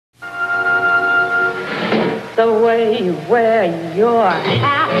The way you wear your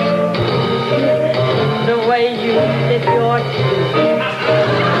hat, the way you sit your teeth,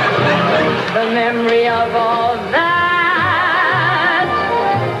 the memory of all that.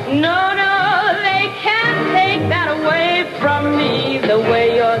 No, no, they can't take that away from me. The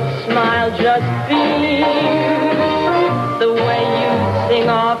way your smile just beams, the way you sing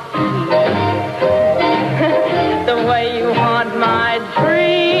off key, the way you haunt my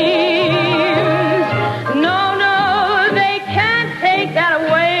dreams. No, no, they can't take that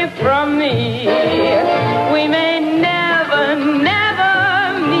away from me. We may never,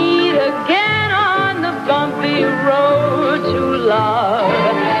 never meet again on the bumpy road to love,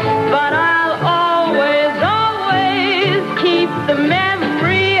 but I'll always, always keep the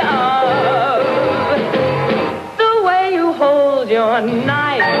memory of the way you hold your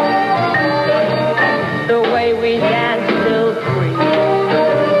knife, the way we dance till 3,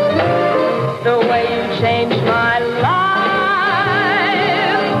 the way you changed my life.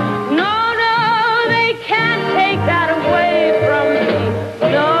 No, no, they can't take that away from me.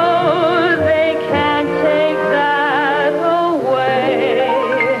 No, they can't take that away.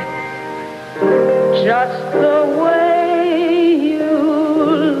 Just the way you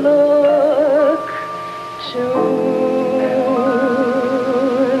look tonight.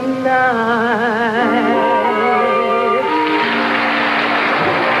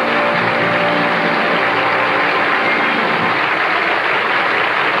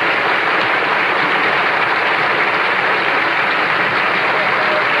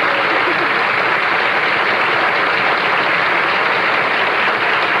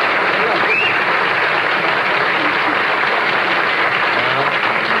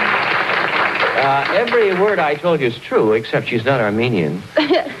 Every word I told you is true, except she's not Armenian,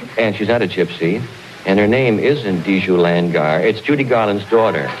 and she's not a gypsy, and her name isn't DUJY LANDGAR. It's Judy Garland's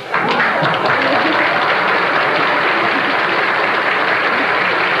daughter.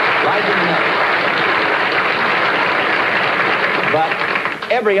 Liza Minnelli.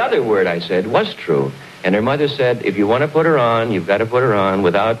 But every other word I said was true. And her mother said, if you want to put her on, you've got to put her on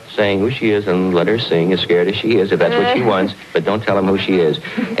without saying who she is and let her sing, as scared as she is, if that's what she wants, but don't tell him who she is.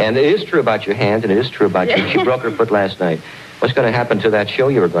 And it is true about your hands, and it is true about you. She broke her foot last night. What's going to happen to that show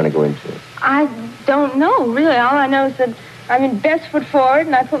you were going to go into? I don't know, really. All I know is that I'm in best foot forward,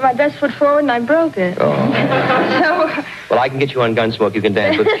 and I put my best foot forward, and I broke it. Oh. So... Well, I can get you on Gunsmoke. You can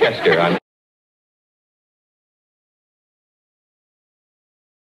dance with Chester.